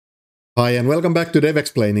Hi and welcome back to Dev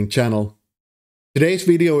Explaining channel. Today's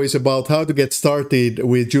video is about how to get started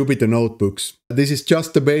with Jupyter Notebooks. This is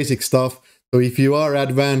just the basic stuff, so if you are an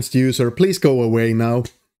advanced user, please go away now.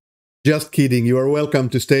 Just kidding, you are welcome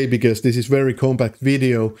to stay because this is very compact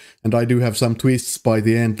video and I do have some twists by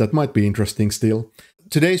the end that might be interesting still.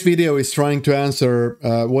 Today's video is trying to answer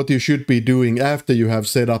what you should be doing after you have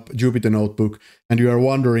set up Jupyter Notebook and you are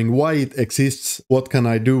wondering why it exists, what can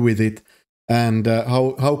I do with it, and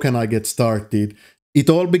how can I get started. It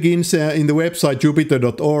all begins in the website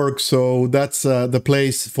jupyter.org, so that's the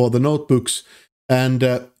place for the notebooks. And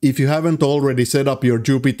if you haven't already set up your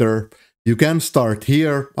Jupyter, you can start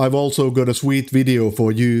here. I've also got a sweet video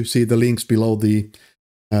for you. See the links below the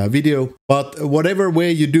video. But whatever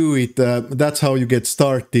way you do it, that's how you get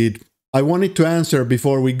started. I wanted to answer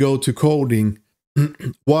before we go to coding.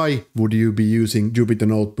 Why would you be using Jupyter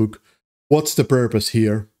Notebook? What's the purpose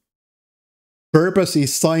here? Purpose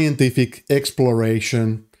is scientific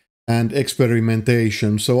exploration and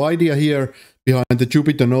experimentation. So idea here behind the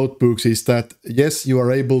Jupyter Notebooks is that yes, you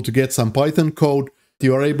are able to get some Python code.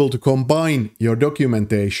 You are able to combine your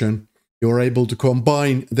documentation. You are able to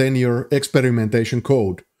combine then your experimentation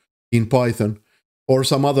code in Python or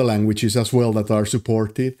some other languages as well that are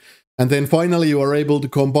supported. And then finally you are able to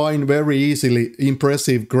combine very easily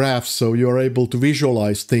impressive graphs, so you are able to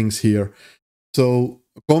visualize things here. So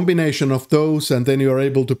a combination of those, and then you are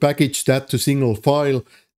able to package that to single file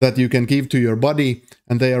that you can give to your buddy,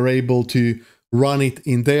 and they are able to run it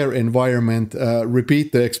in their environment,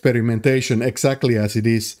 repeat the experimentation exactly as it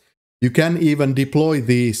is. You can even deploy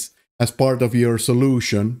these as part of your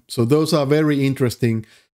solution. So those are very interesting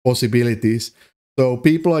possibilities. So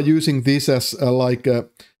people are using this as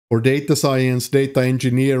for data science, data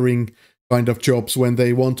engineering kind of jobs when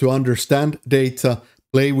they want to understand data,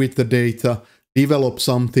 play with the data, develop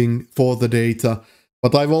something for the data.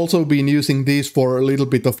 But I've also been using these for a little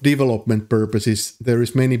bit of development purposes. There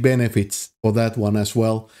is many benefits for that one as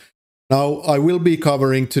well. Now I will be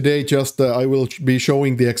covering today I will be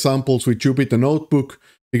showing the examples with Jupyter Notebook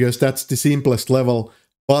because that's the simplest level.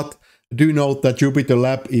 But do note that Jupyter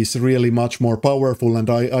Lab is really much more powerful, and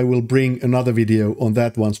I will bring another video on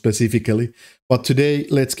that one specifically. But today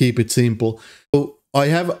let's keep it simple. So I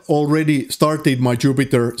have already started my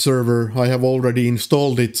Jupyter server. I have already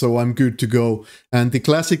installed it, so I'm good to go. And the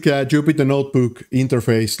classic Jupyter Notebook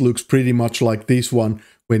interface looks pretty much like this one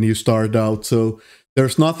when you start out. So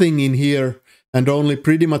there's nothing in here, and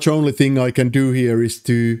pretty much only thing I can do here is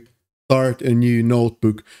to start a new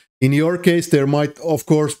notebook. In your case, there might of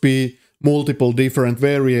course be multiple different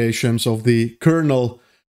variations of the kernel,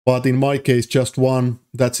 but in my case just one.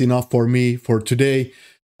 That's enough for me for today.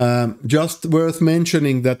 Just worth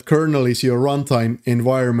mentioning that kernel is your runtime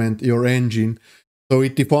environment, your engine. So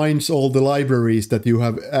it defines all the libraries that you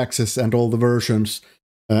have access and all the versions.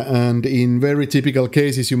 And in very typical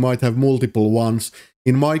cases, you might have multiple ones.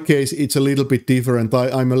 In my case, it's a little bit different.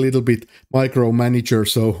 I'm a little bit micromanager,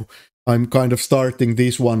 so I'm kind of starting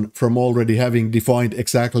this one from already having defined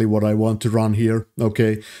exactly what I want to run here.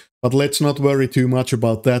 Okay, but let's not worry too much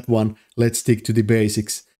about that one. Let's stick to the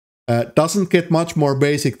basics. Doesn't get much more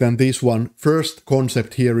basic than this one. First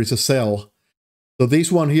concept here is a cell. So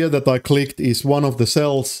this one here that I clicked is one of the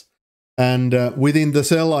cells, and within the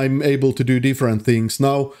cell I'm able to do different things.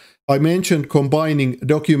 Now I mentioned combining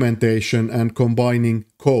documentation and combining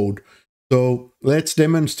code. So let's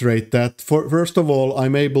demonstrate that. First of all,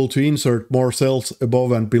 I'm able to insert more cells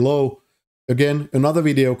above and below. Again, another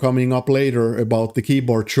video coming up later about the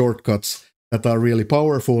keyboard shortcuts that are really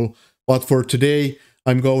powerful. But for today,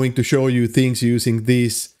 I'm going to show you things using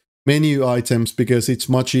these menu items because it's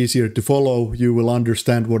much easier to follow. You will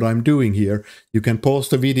understand what I'm doing here. You can pause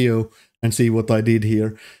the video and see what I did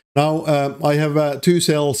here. Now I have two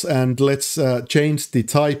cells, and let's change the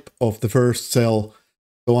type of the first cell.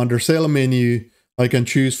 So under cell menu, I can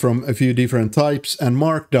choose from a few different types, and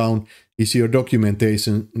markdown is your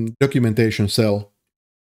documentation cell.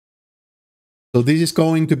 So this is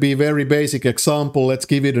going to be a very basic example. Let's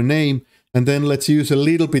give it a name. And then let's use a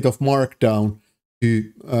little bit of markdown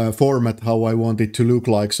to format how I want it to look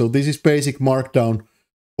like. So this is basic markdown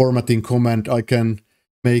formatting command. I can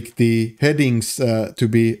make the headings to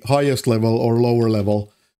be highest level or lower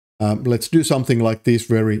level. Let's do something like this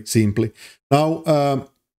very simply. Now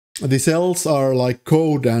the cells are like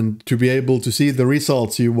code, and to be able to see the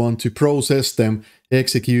results you want to process them,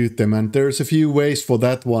 execute them, and there's a few ways for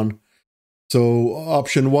that one. So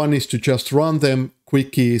option one is to just run them.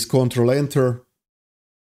 Quick key is Control Enter.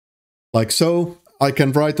 Like so. I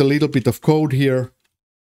can write a little bit of code here.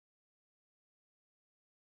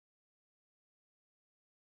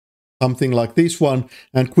 something like this one,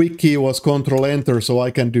 and quick key was Control Enter, so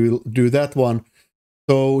I can do that one.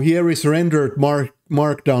 So here is rendered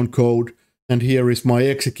markdown code, and here is my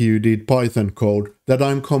executed Python code that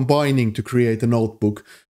I'm combining to create a notebook.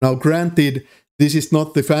 Now granted, this is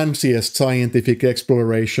not the fanciest scientific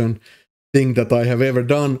exploration thing that I have ever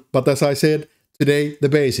done, but as I said, today the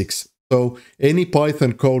basics. So any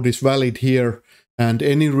Python code is valid here, and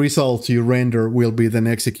any results you render will be then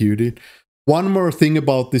executed. One more thing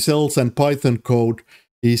about the cells and Python code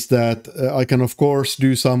is that I can of course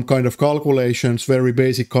do some kind of calculations. Very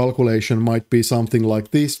basic calculation might be something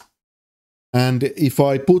like this. And if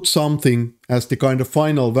I put something as the kind of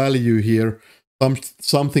final value here,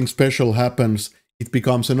 something special happens, it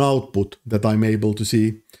becomes an output that I'm able to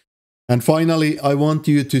see. And finally, I want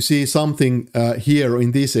you to see something here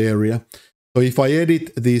in this area. So if I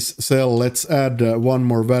edit this cell, let's add one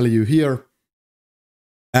more value here.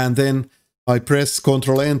 And then I press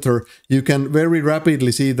Control Enter. You can very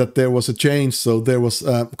rapidly see that there was a change. So there was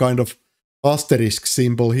a kind of asterisk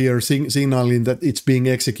symbol here signaling that it's being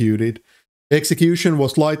executed. Execution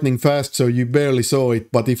was lightning fast, so you barely saw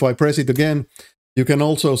it. But if I press it again, you can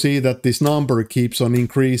also see that this number keeps on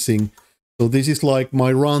increasing. So this is like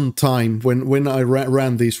my run time when I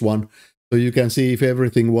ran this one. So you can see if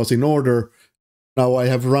everything was in order. Now I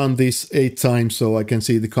have run this 8 times, so I can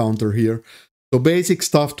see the counter here. So basic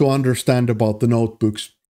stuff to understand about the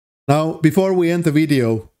notebooks. Now, before we end the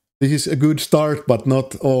video, this is a good start, but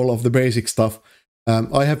not all of the basic stuff.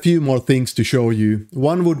 I have a few more things to show you.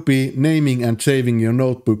 One would be naming and saving your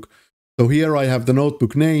notebook. So here I have the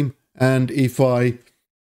notebook name, and if I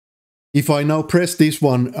now press this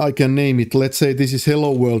one, I can name it. Let's say this is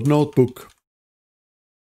Hello World Notebook.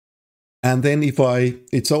 And then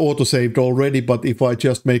it's auto-saved already, but if I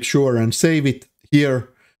just make sure and save it here,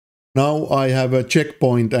 now I have a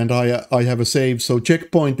checkpoint and I have a save. So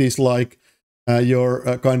checkpoint is like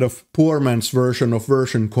your kind of poor man's version of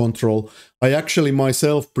version control. I actually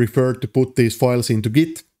myself prefer to put these files into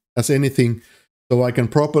Git as anything, so I can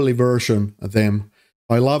properly version them.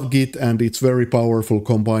 I love Git and it's very powerful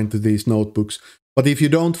combined to these notebooks. But if you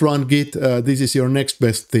don't run Git, this is your next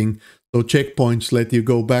best thing. So checkpoints let you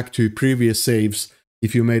go back to previous saves.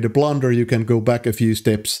 If you made a blunder, you can go back a few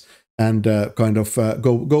steps and kind of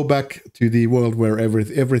go back to the world where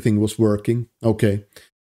everything was working. Okay.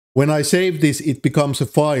 When I save this, it becomes a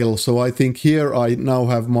file. So I think here I now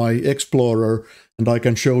have my Explorer, and I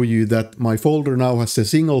can show you that my folder now has a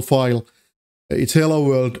single file. It's Hello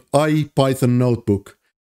World IPython Notebook.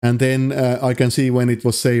 And then I can see when it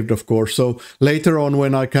was saved, of course. So later on,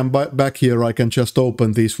 when I come back here, I can just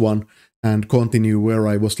open this one and continue where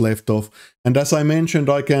I was left off. And as I mentioned,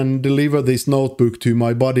 I can deliver this notebook to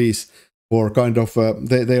my buddies for kind of,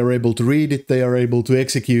 they are able to read it, they are able to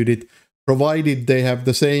execute it, provided they have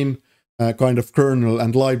the same kind of kernel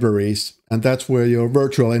and libraries. And that's where your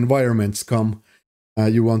virtual environments come.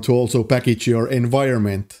 You want to also package your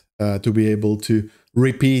environment to be able to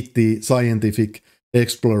repeat the scientific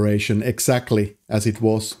exploration exactly as it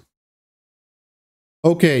was.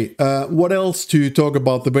 Okay, what else to talk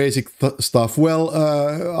about the basic stuff? Well,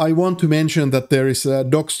 I want to mention that there is a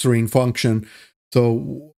docstring function.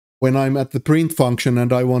 So when I'm at the print function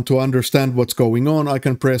and I want to understand what's going on, I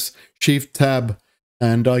can press Shift-Tab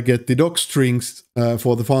and I get the docstrings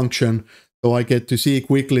for the function. So I get to see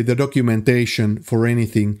quickly the documentation for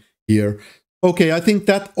anything here. Okay, I think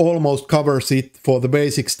that almost covers it for the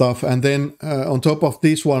basic stuff. And then on top of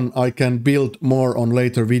this one, I can build more on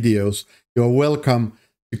later videos. You're welcome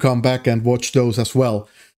to come back and watch those as well.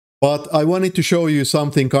 But I wanted to show you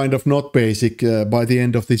something kind of not basic by the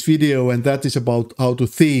end of this video, and that is about how to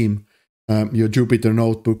theme your Jupyter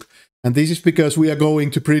Notebook. And this is because we are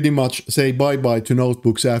going to pretty much say bye-bye to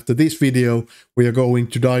notebooks after this video. We are going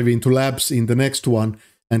to dive into labs in the next one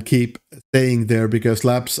and keep staying there because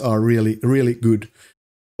labs are really, really good.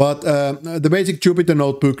 But the basic Jupyter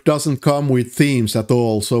Notebook doesn't come with themes at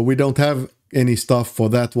all, so we don't have any stuff for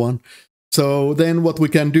that one. So then what we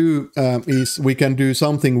can do is we can do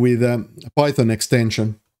something with a Python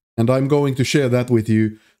extension. And I'm going to share that with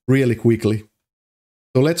you really quickly.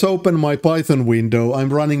 So let's open my Python window.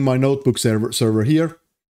 I'm running my notebook server here.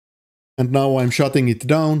 And now I'm shutting it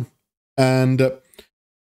down. And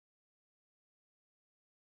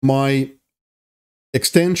my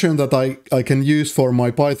extension that I can use for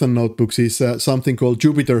my Python notebooks is something called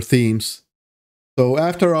Jupyter Themes. So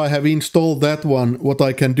after I have installed that one, what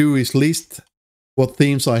I can do is list what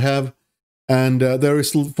themes I have. And there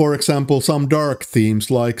is, for example, some dark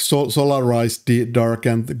themes like Solarized Dark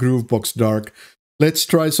and Groovebox Dark. Let's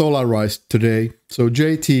try Solarized today. So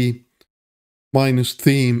JT minus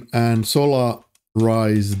theme and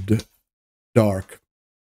Solarized dark.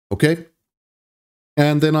 Okay?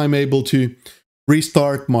 And then I'm able to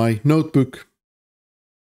restart my notebook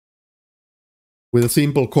with a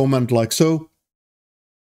simple command like so.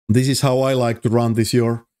 This is how I like to run this.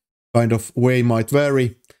 Your kind of way might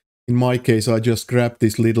vary. In my case, I just grab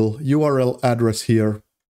this little URL address here,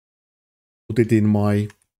 put it in my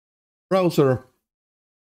browser,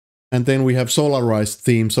 and then we have solarized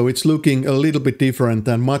theme. So it's looking a little bit different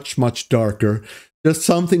and much darker. Just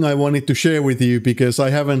something I wanted to share with you because I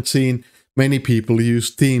haven't seen many people use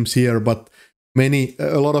themes here, but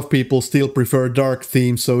a lot of people still prefer dark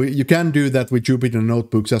themes. So you can do that with Jupyter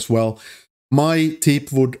Notebooks as well. My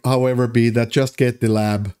tip would, however, be that just get the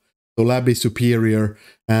lab. So lab is superior,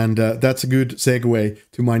 and that's a good segue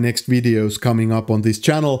to my next videos coming up on this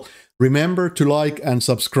channel. Remember to like and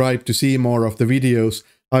subscribe to see more of the videos.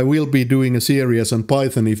 I will be doing a series on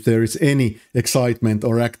Python if there is any excitement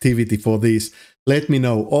or activity for these. Let me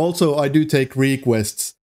know. Also, I do take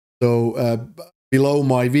requests. So below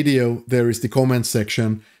my video, there is the comment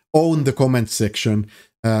section. Own the comment section.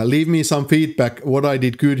 Leave me some feedback, what I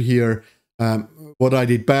did good here, what I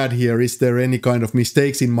did bad here. Is there any kind of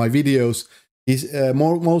mistakes in my videos?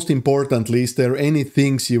 Most importantly, is there any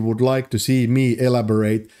things you would like to see me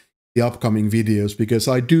elaborate the upcoming videos? Because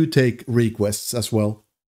I do take requests as well.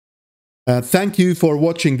 Thank you for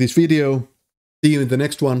watching this video. See you in the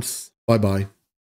next ones. Bye bye.